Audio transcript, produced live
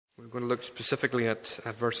We're going to look specifically at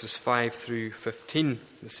verses 5 through 15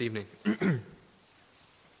 this evening.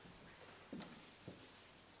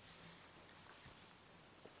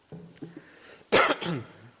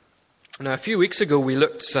 Now, a few weeks ago, when we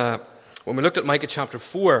looked at Micah chapter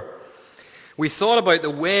 4, we thought about the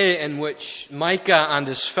way in which Micah and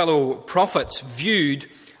his fellow prophets viewed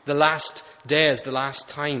the last days, the last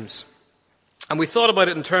times. And we thought about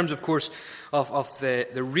it in terms, of course, of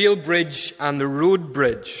the real bridge and the road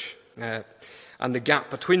bridge, and the gap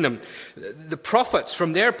between them. The prophets,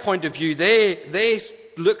 from their point of view, they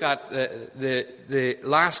look at the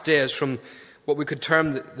last days from what we could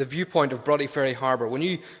term the viewpoint of Brodie Ferry Harbour. When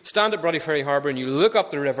you stand at Brodie Ferry Harbour and you look up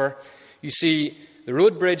the river, you see the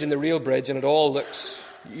road bridge and the real bridge, and it all looks,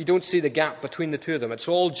 you don't see the gap between the two of them. It's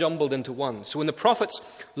all jumbled into one. So when the prophets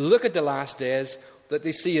look at the last days, that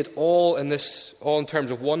they see it all in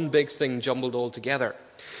terms of one big thing jumbled all together.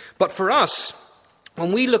 But for us,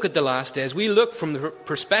 when we look at the last days, we look from the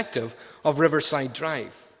perspective of Riverside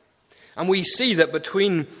Drive. And we see that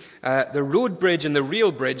between the road bridge and the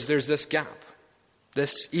real bridge, there's this gap,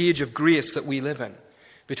 this age of grace that we live in,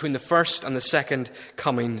 between the first and the second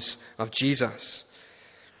comings of Jesus.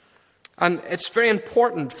 And it's very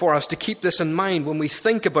important for us to keep this in mind when we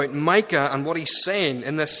think about Micah and what he's saying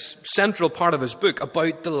in this central part of his book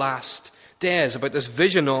about the last days, about this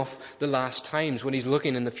vision of the last times when he's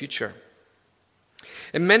looking in the future.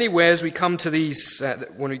 In many ways, we come to these,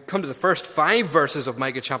 when we come to the first 5 verses of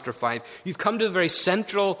Micah chapter 5, you've come to the very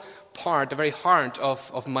central part, the very heart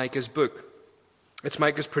of Micah's book. It's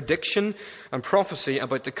Micah's prediction and prophecy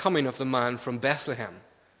about the coming of the man from Bethlehem,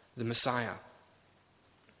 the Messiah.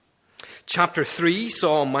 Chapter 3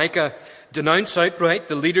 saw Micah denounce outright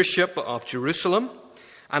the leadership of Jerusalem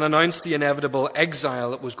and announce the inevitable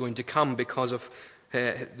exile that was going to come because of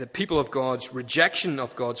the people of God's rejection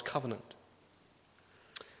of God's covenant.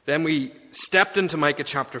 Then we stepped into Micah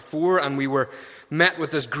chapter 4 and we were met with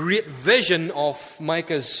this great vision of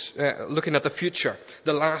Micah's looking at the future,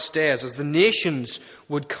 the last days, as the nations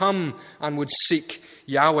would come and would seek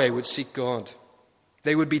Yahweh, would seek God.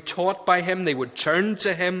 They would be taught by him, they would turn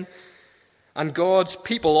to him, and God's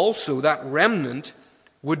people also, that remnant,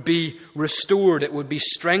 would be restored, it would be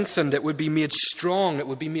strengthened, it would be made strong, it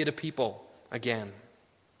would be made a people again.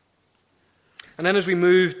 And then as we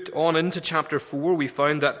moved on into chapter 4, we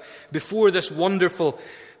found that before this wonderful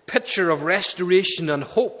picture of restoration and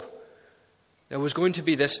hope, there was going to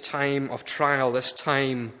be this time of trial, this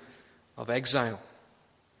time of exile.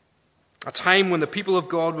 A time when the people of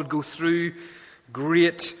God would go through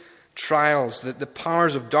great trials, that the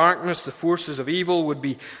powers of darkness, the forces of evil would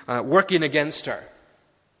be working against her.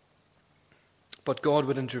 But God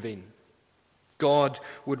would intervene. God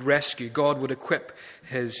would rescue. God would equip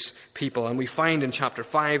his people. And we find in chapter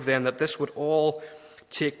 5 then that this would all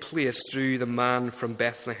take place through the man from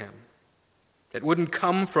Bethlehem. It wouldn't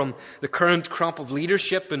come from the current crop of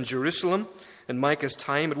leadership in Jerusalem in Micah's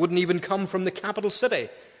time. It wouldn't even come from the capital city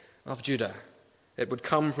of Judah. It would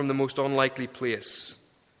come from the most unlikely place,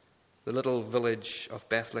 the little village of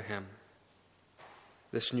Bethlehem.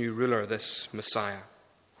 This new ruler, this Messiah.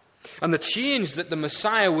 And the change that the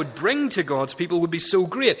Messiah would bring to God's people would be so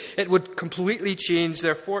great, it would completely change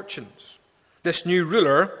their fortunes. This new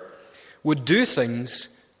ruler would do things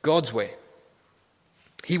God's way.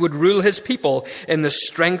 He would rule his people in the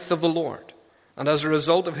strength of the Lord. And as a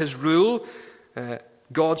result of his rule,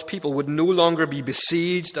 God's people would no longer be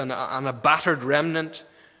besieged and a battered remnant.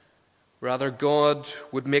 Rather, God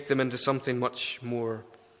would make them into something much more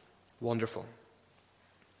wonderful.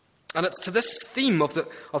 And it's to this theme of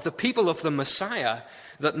the people of the Messiah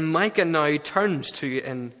that Micah now turns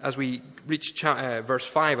to as we reach verse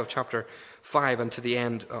 5 of chapter 5 and to the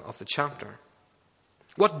end of the chapter.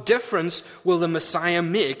 What difference will the Messiah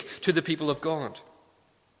make to the people of God?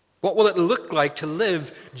 What will it look like to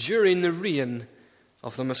live during the reign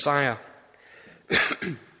of the Messiah?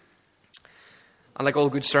 And like all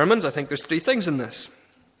good sermons, I think there's 3 things in this.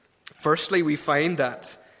 Firstly, we find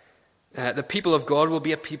that the people of God will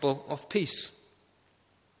be a people of peace.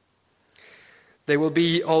 They will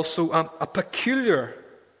be also a peculiar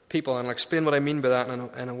people, and I'll explain what I mean by that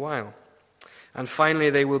in a while. And finally,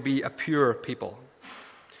 they will be a pure people.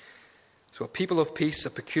 So a people of peace, a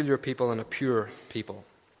peculiar people, and a pure people.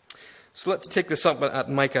 So let's take this up at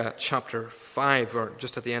Micah chapter 5, or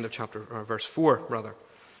just at the end of verse 4, rather.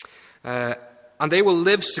 And they will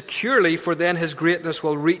live securely, for then his greatness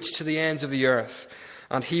will reach to the ends of the earth,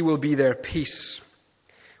 and he will be their peace.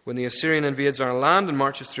 When the Assyrian invades our land and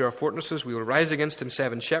marches through our fortresses, we will rise against him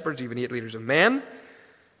 7 shepherds, even 8 leaders of men.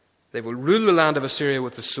 They will rule the land of Assyria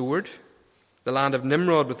with the sword, the land of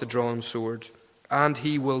Nimrod with the drawn sword, and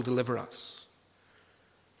he will deliver us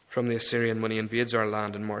from the Assyrian when he invades our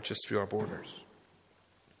land and marches through our borders.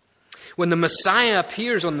 When the Messiah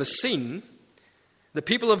appears on the scene, the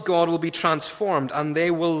people of God will be transformed and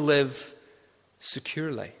they will live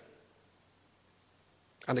securely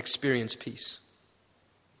and experience peace.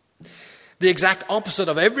 The exact opposite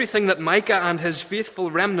of everything that Micah and his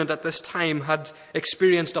faithful remnant at this time had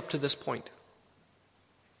experienced up to this point.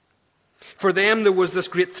 For them, there was this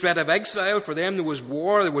great threat of exile. For them, there was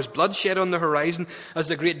war. There was bloodshed on the horizon as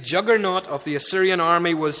the great juggernaut of the Assyrian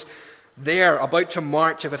army was there, about to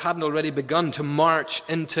march, if it hadn't already begun, to march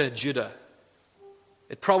into Judah.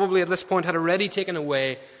 It probably at this point had already taken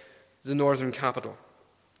away the northern capital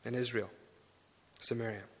in Israel,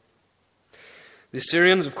 Samaria. The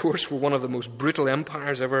Assyrians, of course, were one of the most brutal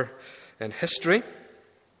empires ever in history.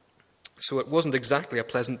 So it wasn't exactly a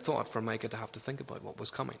pleasant thought for Micah to have to think about what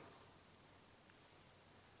was coming.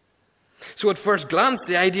 So at first glance,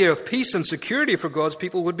 the idea of peace and security for God's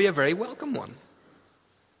people would be a very welcome one.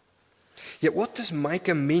 Yet what does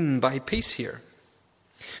Micah mean by peace here?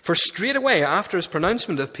 For straight away after his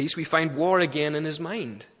pronouncement of peace, we find war again in his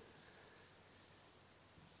mind.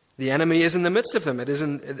 The enemy is in the midst of them. It is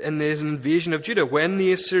in his invasion of Judah. When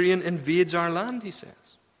the Assyrian invades our land, he says.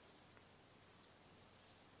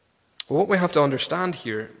 Well, what we have to understand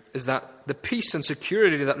here is that the peace and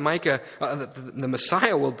security that the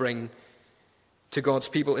Messiah will bring to God's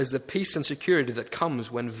people is the peace and security that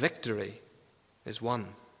comes when victory is won.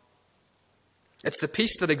 It's the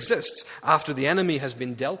peace that exists after the enemy has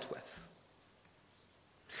been dealt with.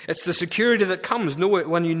 It's the security that comes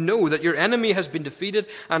when you know that your enemy has been defeated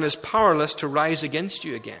and is powerless to rise against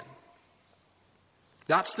you again.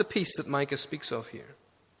 That's the peace that Micah speaks of here.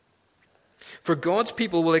 For God's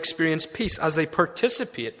people will experience peace as they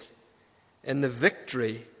participate in the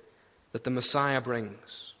victory that the Messiah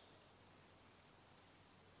brings.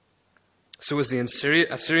 So as the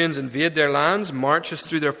Assyrians invade their lands, marches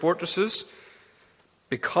through their fortresses,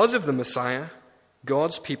 because of the Messiah,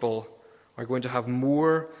 God's people are going to have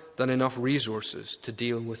more than enough resources to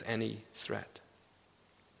deal with any threat.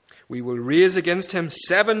 We will raise against him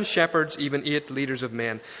 7 shepherds, even 8 leaders of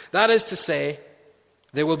men. That is to say,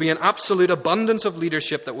 there will be an absolute abundance of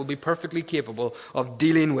leadership that will be perfectly capable of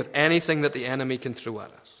dealing with anything that the enemy can throw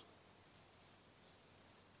at us.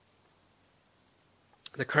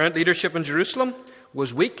 The current leadership in Jerusalem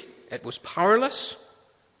was weak. It was powerless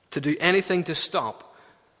to do anything to stop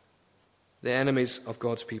the enemies of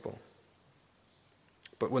God's people.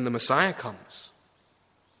 But when the Messiah comes,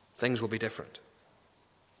 things will be different.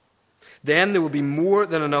 Then there will be more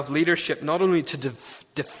than enough leadership not only to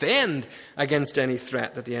defend against any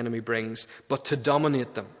threat that the enemy brings, but to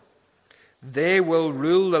dominate them. They will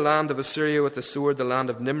rule the land of Assyria with the sword, the land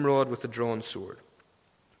of Nimrod with the drawn sword.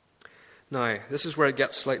 Now, this is where it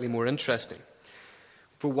gets slightly more interesting.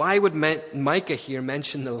 For why would Micah here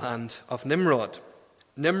mention the land of Nimrod?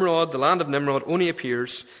 Nimrod, the land of Nimrod, only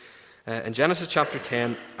appears in Genesis chapter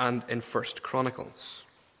 10 and in 1 Chronicles.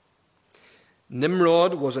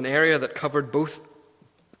 Nimrod was an area that covered both,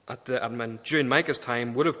 during Micah's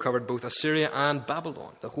time, would have covered both Assyria and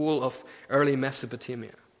Babylon, the whole of early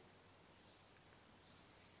Mesopotamia.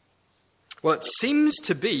 Well, it seems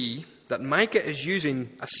to be that Micah is using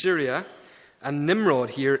Assyria and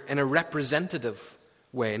Nimrod here in a representative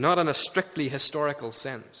way, not in a strictly historical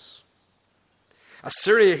sense.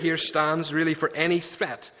 Assyria here stands really for any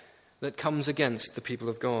threat that comes against the people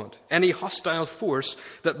of God, any hostile force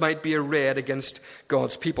that might be arrayed against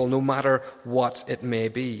God's people, no matter what it may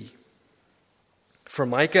be. For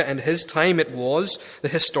Micah in his time, it was the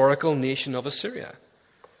historical nation of Assyria.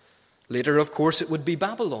 Later, of course, it would be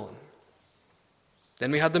Babylon.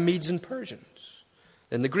 Then we had the Medes and Persians,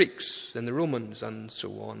 then the Greeks, then the Romans, and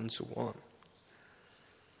so on and so on.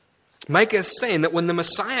 Micah is saying that when the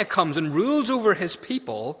Messiah comes and rules over his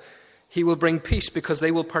people, he will bring peace because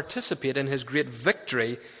they will participate in his great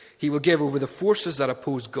victory he will give over the forces that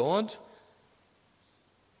oppose God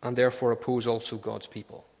and therefore oppose also God's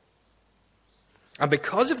people. And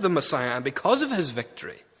because of the Messiah and because of his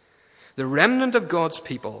victory, the remnant of God's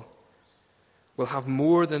people will have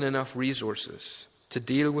more than enough resources to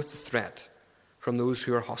deal with the threat from those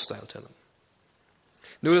who are hostile to them.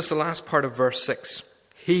 Notice the last part of verse 6.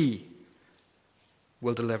 He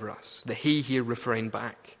will deliver us. The he here referring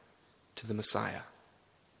back to the Messiah.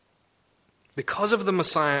 Because of the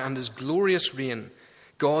Messiah and his glorious reign,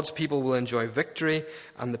 God's people will enjoy victory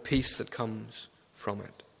and the peace that comes from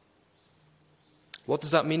it. What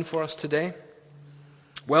does that mean for us today?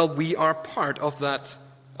 Well, we are part of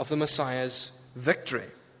the Messiah's victory.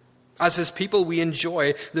 As his people, we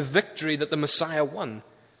enjoy the victory that the Messiah won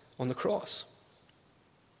on the cross.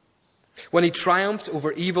 When he triumphed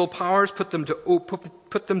over evil powers, put them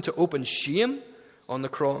to open shame on the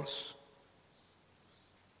cross.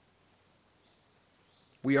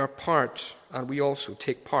 We are part, and we also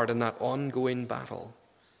take part in that ongoing battle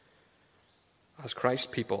as Christ's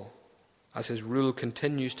people, as his rule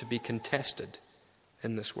continues to be contested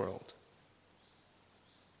in this world.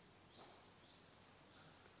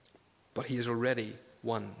 But he has already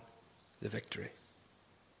won the victory.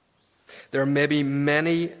 There may be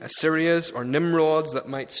many Assyrias or Nimrods that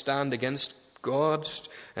might stand against God's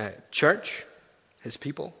church, his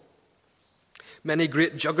people. Many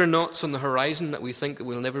great juggernauts on the horizon that we think that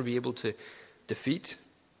we'll never be able to defeat,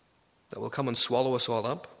 that will come and swallow us all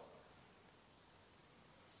up.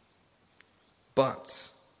 But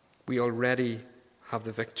we already have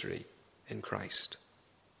the victory in Christ.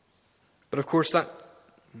 But of course that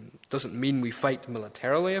doesn't mean we fight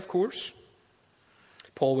militarily, of course.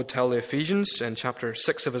 Paul would tell the Ephesians in chapter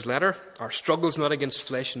 6 of his letter, our struggle is not against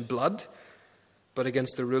flesh and blood, but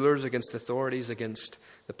against the rulers, against authorities, against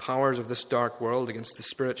the powers of this dark world, against the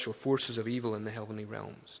spiritual forces of evil in the heavenly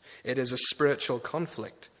realms. It is a spiritual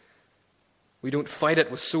conflict. We don't fight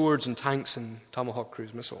it with swords and tanks and Tomahawk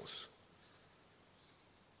cruise missiles.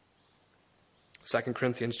 2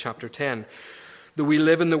 Corinthians chapter 10. Though we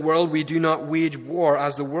live in the world, we do not wage war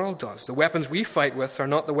as the world does. The weapons we fight with are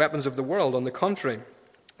not the weapons of the world. On the contrary,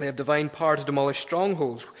 they have divine power to demolish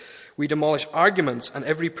strongholds. We demolish arguments and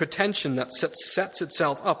every pretension that sets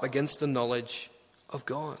itself up against the knowledge of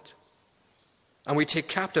God. And we take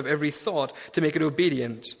captive every thought to make it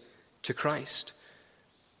obedient to Christ.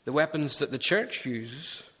 The weapons that the church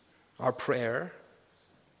uses are prayer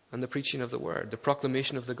and the preaching of the word, the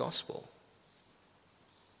proclamation of the gospel.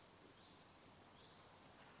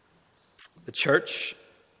 The church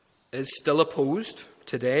is still opposed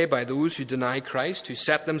today by those who deny Christ, who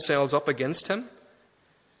set themselves up against him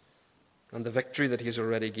and the victory that he has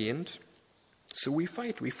already gained. So we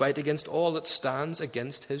fight. We fight against all that stands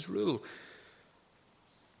against his rule.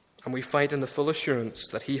 And we fight in the full assurance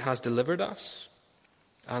that he has delivered us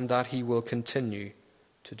and that he will continue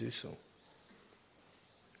to do so.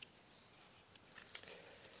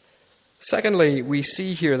 Secondly, we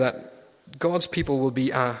see here that God's people will be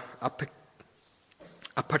a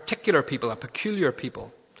particular people, a peculiar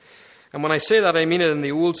people. And when I say that, I mean it in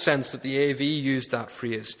the old sense that the AV used that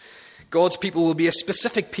phrase. God's people will be a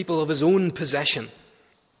specific people of his own possession.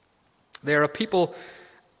 They are a people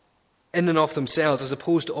in and of themselves as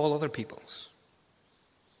opposed to all other peoples.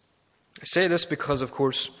 I say this because, of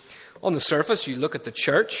course, on the surface, you look at the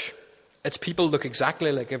church, its people look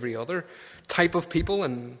exactly like every other type of people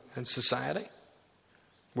in society.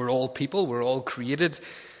 We're all people, we're all created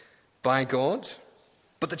by God.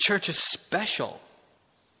 But the church is special.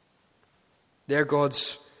 They're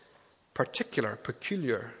God's particular,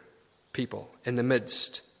 peculiar people in the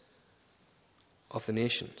midst of the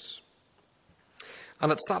nations.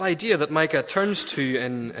 And it's that idea that Micah turns to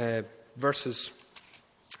in verses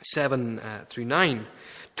 7 through 9.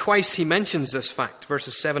 Twice he mentions this fact,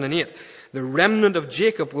 verses 7 and 8. The remnant of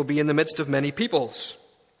Jacob will be in the midst of many peoples.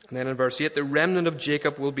 And then in verse 8, the remnant of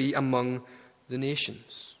Jacob will be among the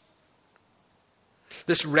nations.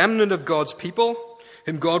 This remnant of God's people,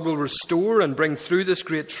 whom God will restore and bring through this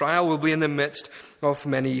great trial, will be in the midst of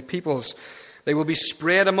many peoples. They will be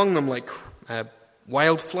spread among them like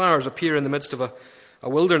wild flowers appear in the midst of a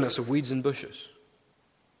wilderness of weeds and bushes.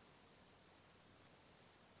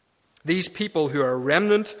 These people who are a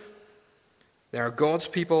remnant, they are God's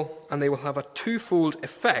people, and they will have a twofold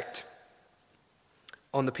effect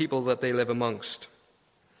on the people that they live amongst.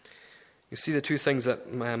 You see the two things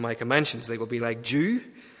that Micah mentions. They will be like dew,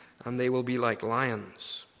 and they will be like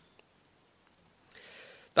lions.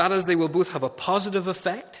 That is, they will both have a positive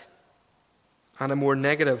effect and a more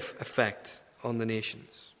negative effect on the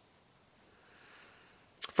nations.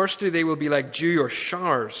 Firstly, they will be like dew or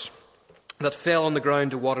showers that fell on the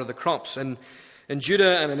ground to water the crops. And in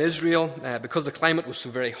Judah and in Israel, because the climate was so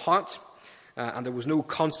very hot, and there was no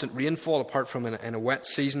constant rainfall apart from in a wet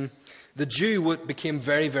season, the dew became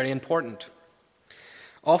very, very important.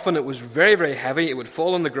 Often it was very, very heavy. It would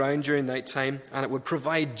fall on the ground during night time, and it would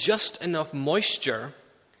provide just enough moisture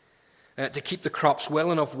to keep the crops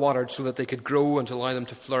well enough watered so that they could grow and to allow them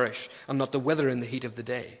to flourish and not to wither in the heat of the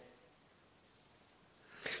day.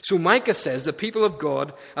 So Micah says the people of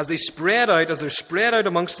God, as they're spread out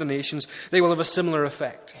amongst the nations, they will have a similar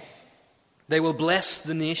effect. They will bless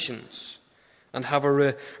the nations and have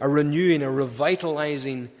a renewing, a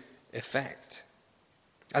revitalizing effect.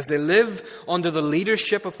 As they live under the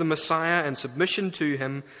leadership of the Messiah and submission to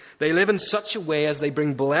him, they live in such a way as they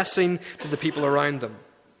bring blessing to the people around them.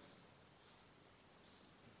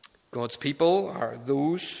 God's people are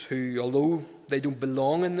those who, although they don't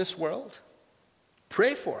belong in this world,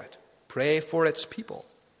 pray for it. Pray for its people.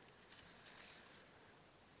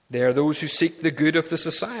 They are those who seek the good of the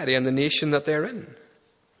society and the nation that they're in.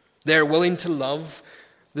 They are willing to love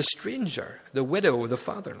the stranger, the widow, the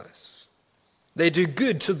fatherless. They do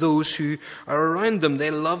good to those who are around them.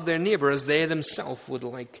 They love their neighbor as they themselves would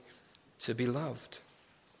like to be loved.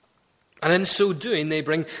 And in so doing, they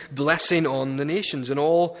bring blessing on the nations, and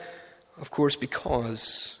all, of course,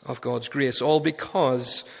 because of God's grace, all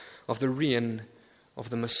because of the reign of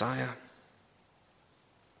the Messiah.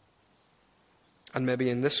 And maybe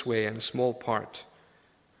in this way, in a small part,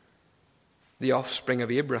 the offspring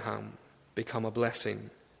of Abraham become a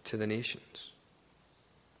blessing to the nations.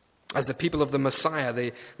 As the people of the Messiah,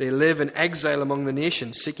 they live in exile among the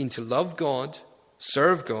nations, seeking to love God,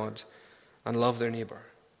 serve God, and love their neighbor.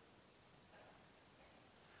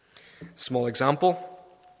 Small example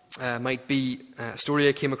might be a story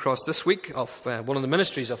I came across this week of one of the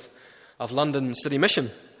ministries of London City Mission.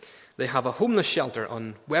 They have a homeless shelter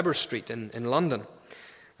on Weber Street in London,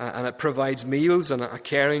 and it provides meals and a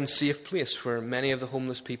caring, safe place for many of the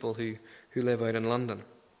homeless people who live out in London.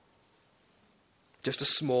 Just a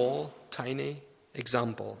small, tiny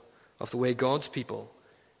example of the way God's people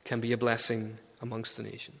can be a blessing amongst the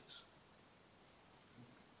nations.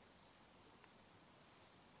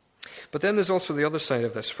 But then there's also the other side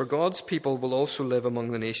of this. For God's people will also live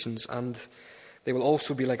among the nations, and they will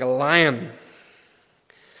also be like a lion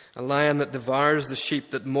that devours the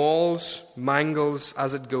sheep, that mauls, mangles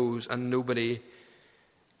as it goes, and nobody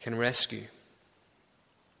can rescue.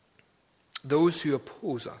 Those who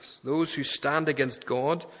oppose us, those who stand against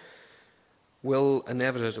God, will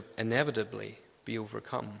inevitably be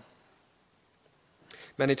overcome.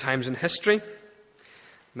 Many times in history,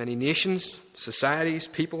 many nations, societies,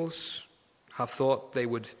 peoples have thought they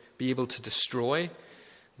would be able to destroy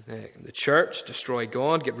the church, destroy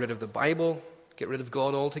God, get rid of the Bible, get rid of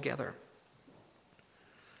God altogether.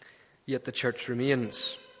 Yet the church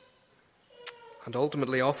remains, and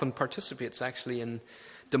ultimately often participates actually in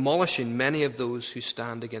demolishing many of those who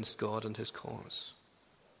stand against God and his cause.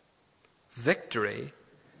 Victory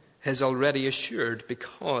is already assured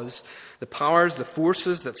because the powers, the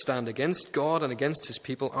forces that stand against God and against his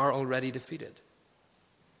people are already defeated.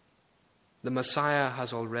 The Messiah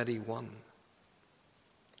has already won.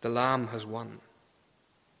 The Lamb has won.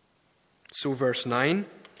 So verse 9,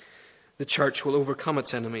 the church will overcome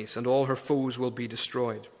its enemies and all her foes will be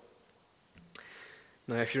destroyed.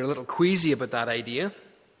 Now, if you're a little queasy about that idea,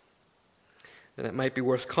 then it might be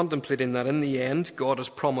worth contemplating that in the end, God has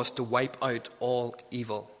promised to wipe out all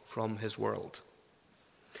evil from his world.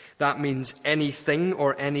 That means anything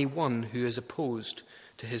or anyone who is opposed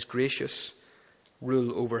to his gracious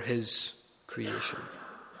rule over his creation.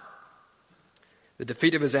 The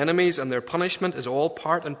defeat of his enemies and their punishment is all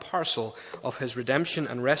part and parcel of his redemption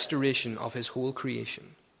and restoration of his whole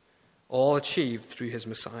creation, all achieved through his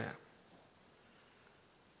Messiah.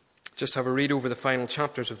 Just have a read over the final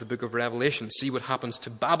chapters of the book of Revelation. See what happens to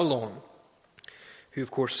Babylon, who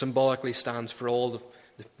of course symbolically stands for all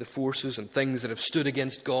the forces and things that have stood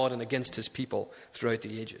against God and against his people throughout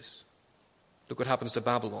the ages. Look what happens to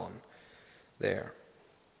Babylon there.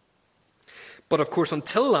 But of course,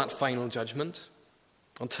 until that final judgment,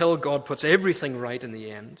 until God puts everything right in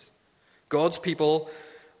the end, God's people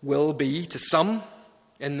will be, to some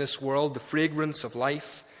in this world, the fragrance of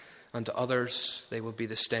life, and to others, they will be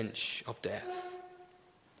the stench of death.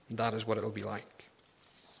 That is what it will be like.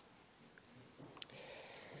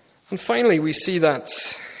 And finally, we see that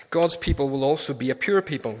God's people will also be a pure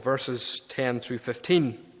people, verses 10 through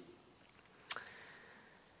 15.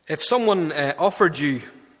 If someone offered you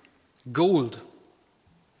gold,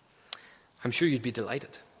 I'm sure you'd be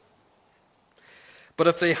delighted. But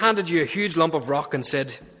if they handed you a huge lump of rock and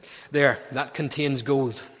said, "There, that contains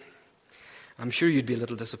gold," I'm sure you'd be a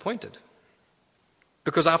little disappointed.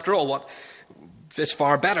 Because after all, it's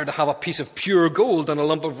far better to have a piece of pure gold than a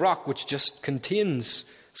lump of rock which just contains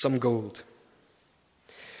some gold.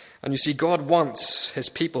 And you see, God wants his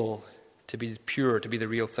people to be pure, to be the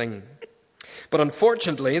real thing. But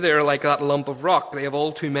unfortunately, they're like that lump of rock. They have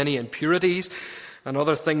all too many impurities and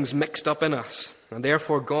other things mixed up in us. And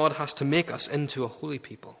therefore, God has to make us into a holy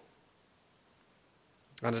people.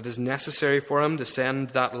 And it is necessary for him to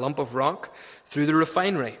send that lump of rock through the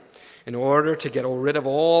refinery in order to get rid of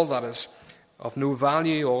all that is of no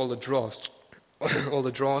value, all the dross,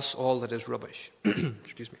 all that is rubbish.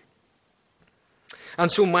 Excuse me.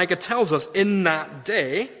 And so Micah tells us in that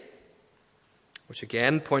day, which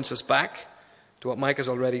again points us back to what Micah has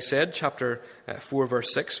already said, chapter 4,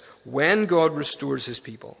 verse 6, when God restores his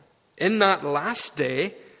people, In that last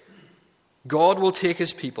day, God will take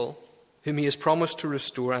his people, whom he has promised to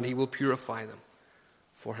restore, and he will purify them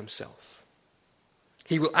for himself.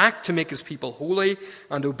 He will act to make his people holy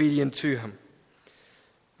and obedient to him.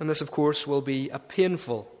 And this, of course, will be a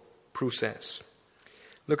painful process.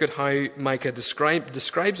 Look at how Micah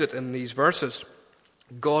describes it in these verses.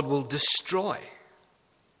 God will destroy.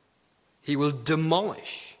 He will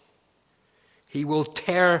demolish. He will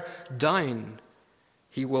tear down.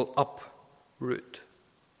 He will uproot.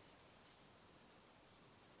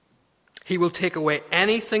 He will take away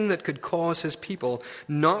anything that could cause his people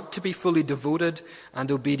not to be fully devoted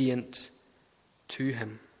and obedient to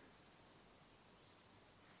him.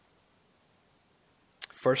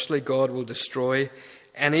 Firstly, God will destroy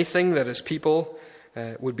anything that his people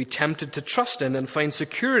would be tempted to trust in and find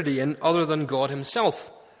security in other than God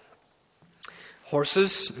himself.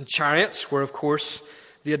 Horses and chariots were, of course,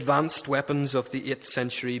 the advanced weapons of the 8th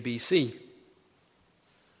century BC.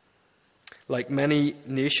 Like many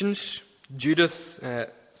nations, Judah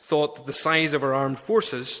thought that the size of her armed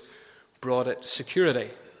forces brought it security.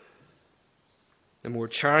 The more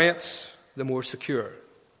chariots, the more secure.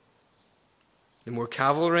 The more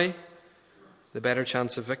cavalry, the better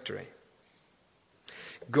chance of victory.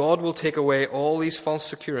 God will take away all these false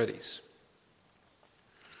securities.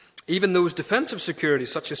 Even those defensive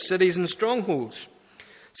securities, such as cities and strongholds.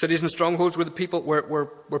 Cities and strongholds were the people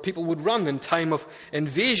where people would run in time of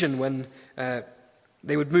invasion when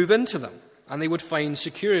they would move into them, and they would find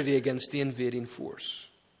security against the invading force.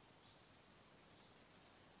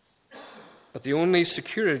 But the only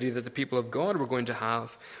security that the people of God were going to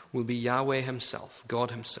have will be Yahweh himself,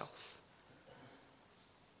 God himself.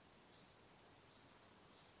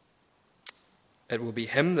 It will be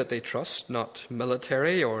him that they trust, not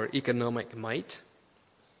military or economic might.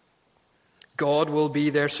 God will be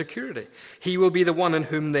their security. He will be the one in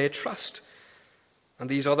whom they trust. And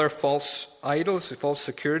these other false idols, false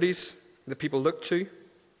securities that people look to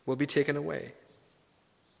will be taken away.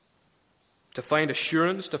 To find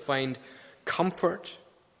assurance, to find comfort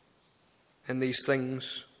in these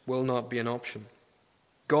things will not be an option.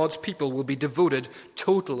 God's people will be devoted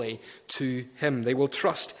totally to him. They will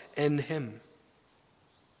trust in him.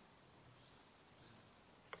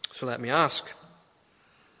 So let me ask,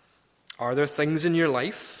 are there things in your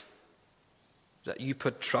life that you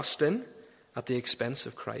put trust in at the expense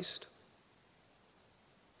of Christ?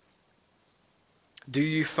 Do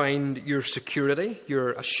you find your security,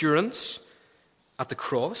 your assurance at the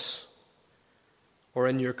cross or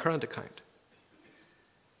in your current account?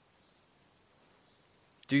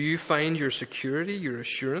 Do you find your security, your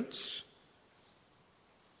assurance,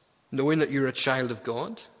 knowing that you're a child of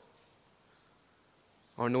God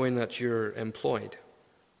or knowing that you're employed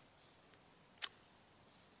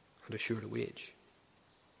and assured a wage?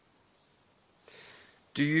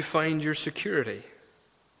 Do you find your security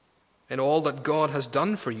in all that God has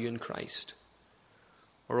done for you in Christ,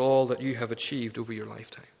 or all that you have achieved over your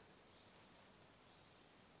lifetime?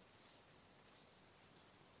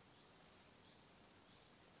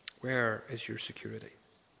 Where is your security?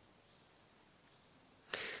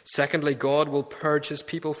 Secondly, God will purge his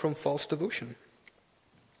people from false devotion.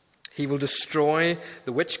 He will destroy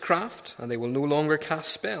the witchcraft, and they will no longer cast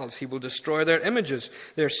spells. He will destroy their images,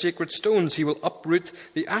 their sacred stones. He will uproot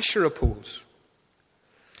the Asherah poles.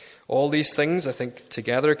 All these things, I think,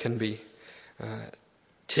 together can be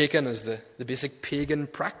taken as the basic pagan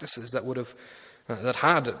practices that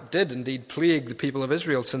did indeed plague the people of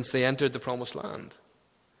Israel since they entered the Promised Land.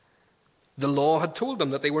 The law had told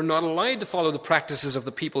them that they were not allowed to follow the practices of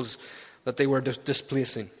the peoples that they were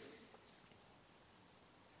displacing.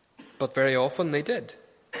 But very often they did.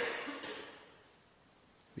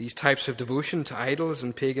 These types of devotion to idols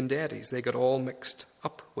and pagan deities, they got all mixed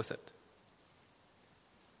up with it.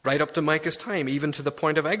 Right up to Micah's time, even to the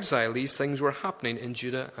point of exile, these things were happening in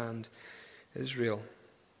Judah and Israel.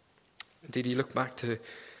 Indeed, you look back to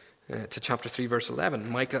chapter 3, verse 11.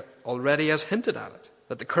 Micah already has hinted at it,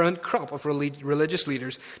 that the current crop of religious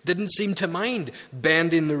leaders didn't seem to mind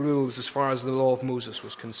bending the rules as far as the law of Moses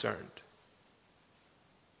was concerned.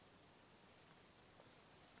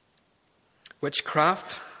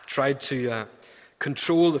 Witchcraft tried to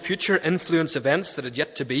control the future, influence events that had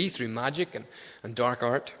yet to be through magic and dark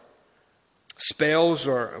art. Spells,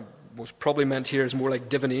 or was probably meant here as more like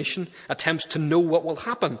divination, attempts to know what will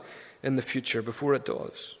happen in the future before it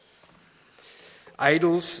does.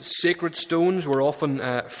 Idols, sacred stones were often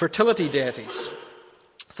fertility deities.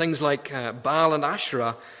 Things like Baal and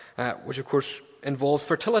Asherah, which of course involved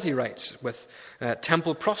fertility rites with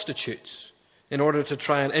temple prostitutes in order to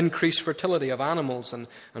try and increase fertility of animals and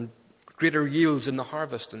greater yields in the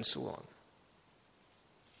harvest, and so on.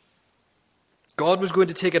 God was going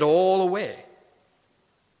to take it all away,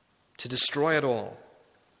 to destroy it all,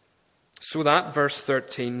 so that, verse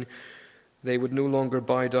 13, they would no longer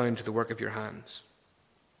bow down to the work of your hands.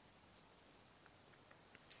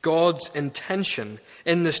 God's intention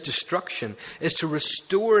in this destruction is to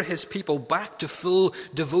restore his people back to full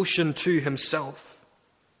devotion to himself.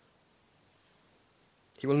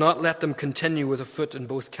 He will not let them continue with a foot in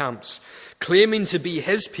both camps, claiming to be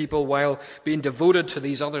his people while being devoted to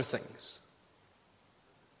these other things.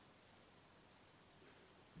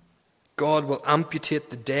 God will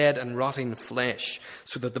amputate the dead and rotting flesh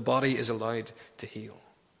so that the body is allowed to heal.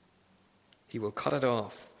 He will cut it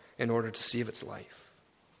off in order to save its life.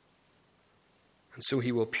 And so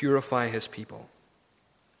he will purify his people,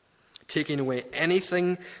 taking away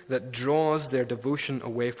anything that draws their devotion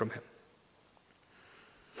away from him.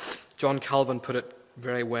 John Calvin put it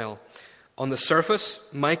very well. On the surface,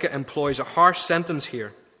 Micah employs a harsh sentence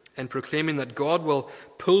here in proclaiming that God will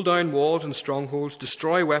pull down walls and strongholds,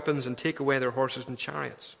 destroy weapons, and take away their horses and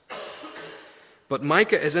chariots. But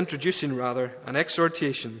Micah is introducing, rather, an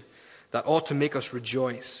exhortation that ought to make us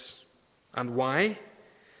rejoice. And why?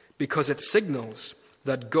 Because it signals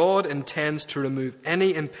that God intends to remove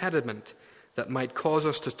any impediment that might cause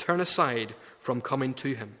us to turn aside from coming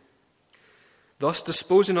to him, thus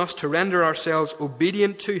disposing us to render ourselves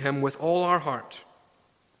obedient to him with all our heart,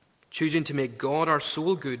 choosing to make God our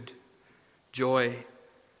sole good, joy,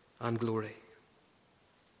 and glory.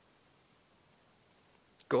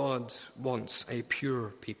 God wants a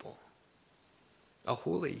pure people, a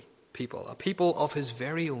holy people, a people of his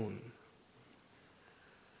very own.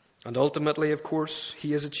 And ultimately, of course,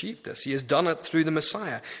 he has achieved this. He has done it through the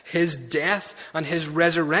Messiah. His death and his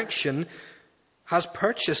resurrection has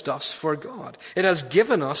purchased us for God. It has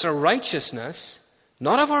given us a righteousness,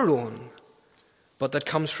 not of our own, but that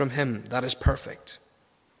comes from him, that is perfect.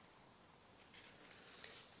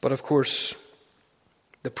 But of course,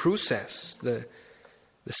 the process, the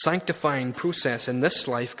sanctifying process in this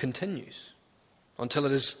life continues until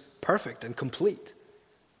it is perfect and complete.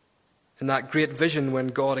 In that great vision when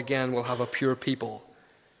God again will have a pure people,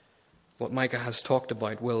 what Micah has talked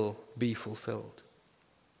about will be fulfilled.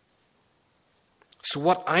 So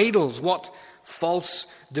what idols, what false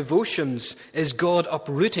devotions is God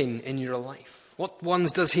uprooting in your life? What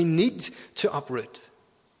ones does he need to uproot?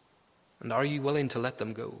 And are you willing to let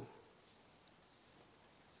them go?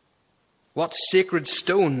 What sacred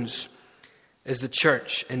stones is the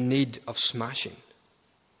church in need of smashing?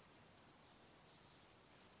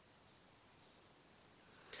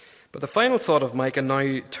 But the final thought of Micah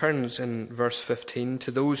now turns in verse 15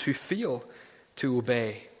 to those who fail to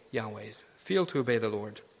obey Yahweh, fail to obey the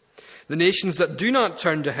Lord. The nations that do not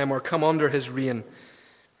turn to him or come under his reign,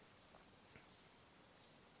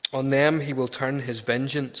 on them he will turn his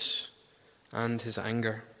vengeance and his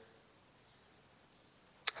anger.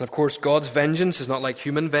 And of course, God's vengeance is not like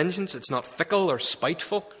human vengeance. It's not fickle or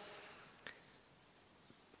spiteful.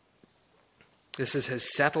 This is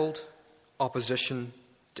his settled opposition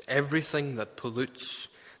to everything that pollutes,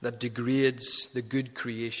 that degrades the good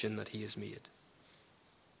creation that he has made.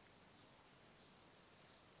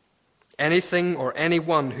 Anything or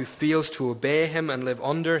anyone who fails to obey him and live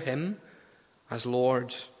under him as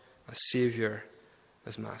Lord, as Saviour,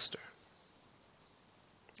 as Master,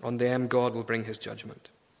 on them God will bring his judgment.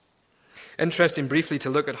 Interesting briefly to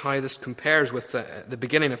look at how this compares with the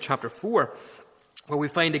beginning of chapter 4, where we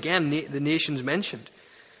find again the nations mentioned.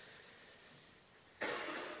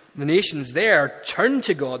 The nations there turn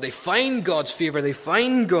to God. They find God's favour. They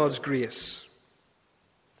find God's grace.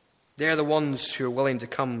 They're the ones who are willing to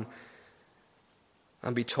come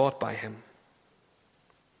and be taught by him,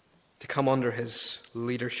 to come under his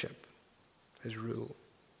leadership, his rule.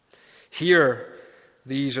 Here,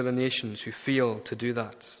 these are the nations who fail to do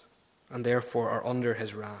that and therefore are under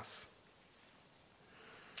his wrath.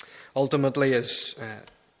 Ultimately, as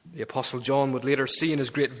the Apostle John would later see in his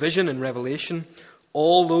great vision in Revelation,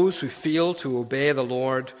 all those who fail to obey the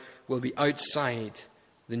Lord will be outside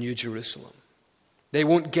the New Jerusalem. They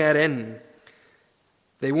won't get in.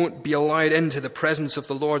 They won't be allowed into the presence of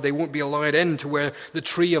the Lord. They won't be allowed into where the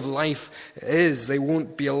tree of life is. They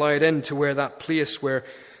won't be allowed into where that place where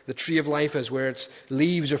the tree of life is, where its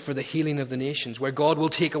leaves are for the healing of the nations, where God will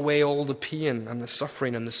take away all the pain and the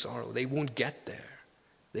suffering and the sorrow. They won't get there.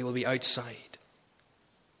 They will be outside.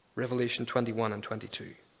 Revelation 21 and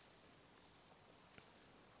 22.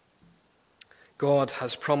 God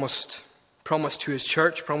has promised to his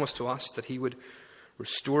church, promised to us that he would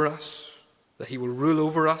restore us, that he will rule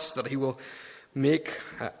over us, that he will make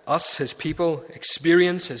us, his people,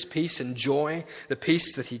 experience his peace, enjoy the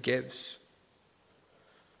peace that he gives.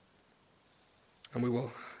 And we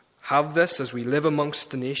will have this as we live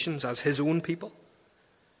amongst the nations as his own people,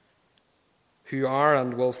 who are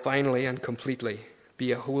and will finally and completely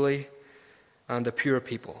be a holy and a pure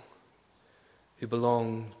people who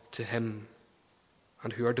belong to him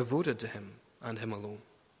and who are devoted to him and him alone.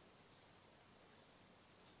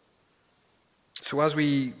 So as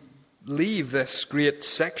we leave this great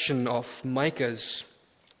section of Micah's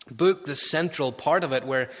book, the central part of it,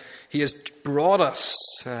 where he has brought us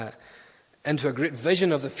into a great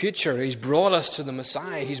vision of the future, he's brought us to the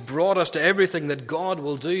Messiah, he's brought us to everything that God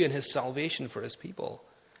will do in his salvation for his people.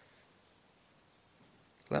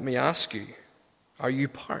 Let me ask you, are you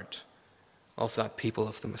part of that people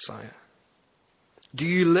of the Messiah? Do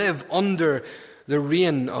you live under the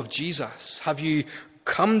reign of Jesus? Have you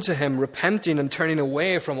come to him repenting and turning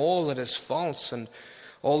away from all that is false and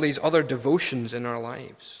all these other devotions in our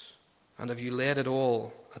lives? And have you laid it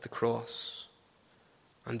all at the cross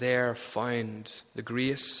and there found the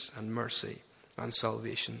grace and mercy and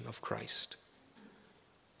salvation of Christ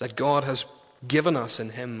that God has given us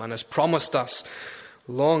in him and has promised us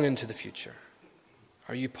long into the future?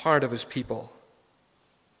 Are you part of his people?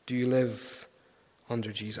 Do you live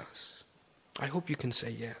under Jesus? I hope you can say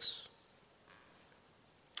yes.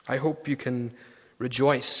 I hope you can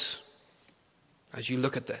rejoice as you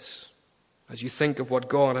look at this, as you think of what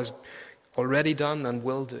God has already done and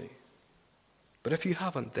will do. But if you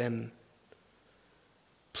haven't, then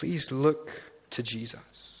please look to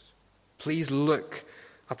Jesus. Please look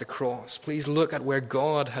at the cross. Please look at where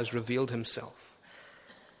God has revealed himself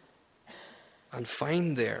and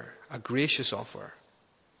find there a gracious offer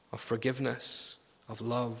of forgiveness, of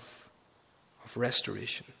love, of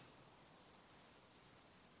restoration.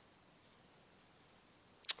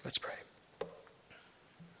 Let's pray.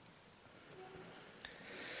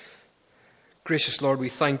 Gracious Lord, we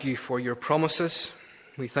thank you for your promises.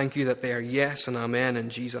 We thank you that they are yes and amen in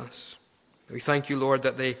Jesus. We thank you, Lord,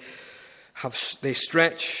 that they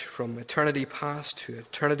stretch from eternity past to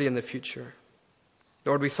eternity in the future.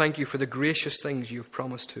 Lord, we thank you for the gracious things you've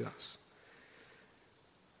promised to us.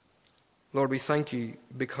 Lord, we thank you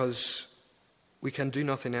because we can do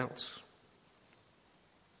nothing else.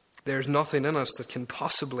 There's nothing in us that can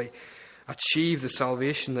possibly achieve the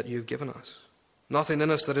salvation that you've given us. Nothing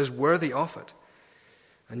in us that is worthy of it.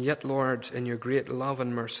 And yet, Lord, in your great love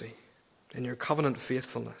and mercy, in your covenant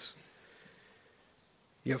faithfulness,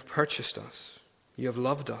 you have purchased us. You have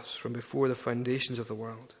loved us from before the foundations of the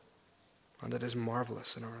world. And it is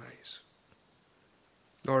marvelous in our eyes.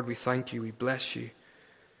 Lord, we thank you. We bless you.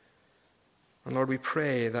 And Lord, we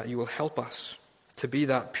pray that you will help us to be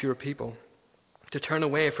that pure people, to turn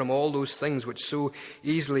away from all those things which so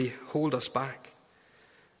easily hold us back,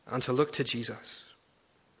 and to look to Jesus,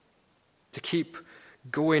 to keep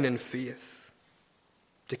going in faith,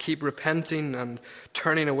 to keep repenting and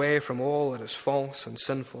turning away from all that is false and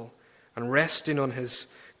sinful, and resting on his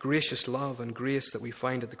gracious love and grace that we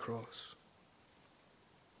find at the cross.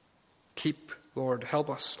 Keep, Lord, help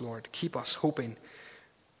us, Lord, keep us hoping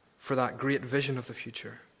for that great vision of the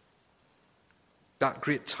future, that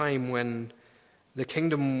great time when the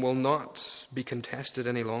kingdom will not be contested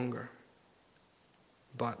any longer,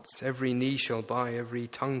 but every knee shall bow, every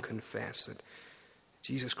tongue confess that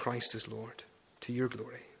Jesus Christ is Lord, to your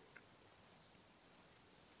glory.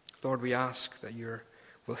 Lord, we ask that you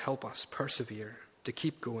will help us persevere, to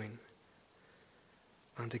keep going,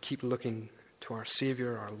 and to keep looking to our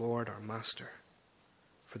Savior, our Lord, our Master,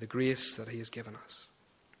 for the grace that he has given us.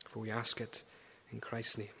 For we ask it in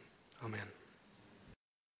Christ's name. Amen.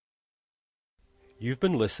 You've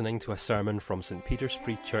been listening to a sermon from St. Peter's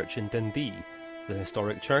Free Church in Dundee, the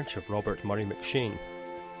historic church of Robert Murray McCheyne.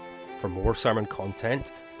 For more sermon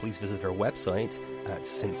content, please visit our website at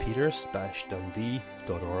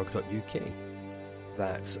stpeters-dundee.org.uk.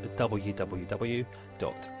 That's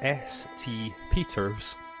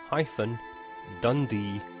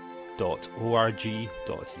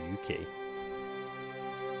www.stpeters-dundee.org.uk.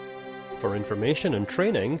 For information and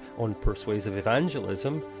training on persuasive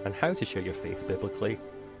evangelism and how to share your faith biblically,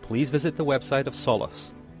 please visit the website of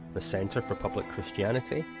Solas, the Centre for Public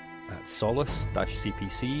Christianity, at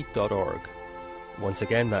solas-cpc.org. Once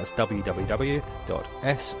again, that's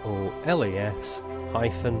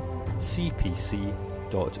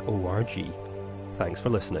www.solas-cpc.org. Thanks for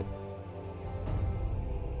listening.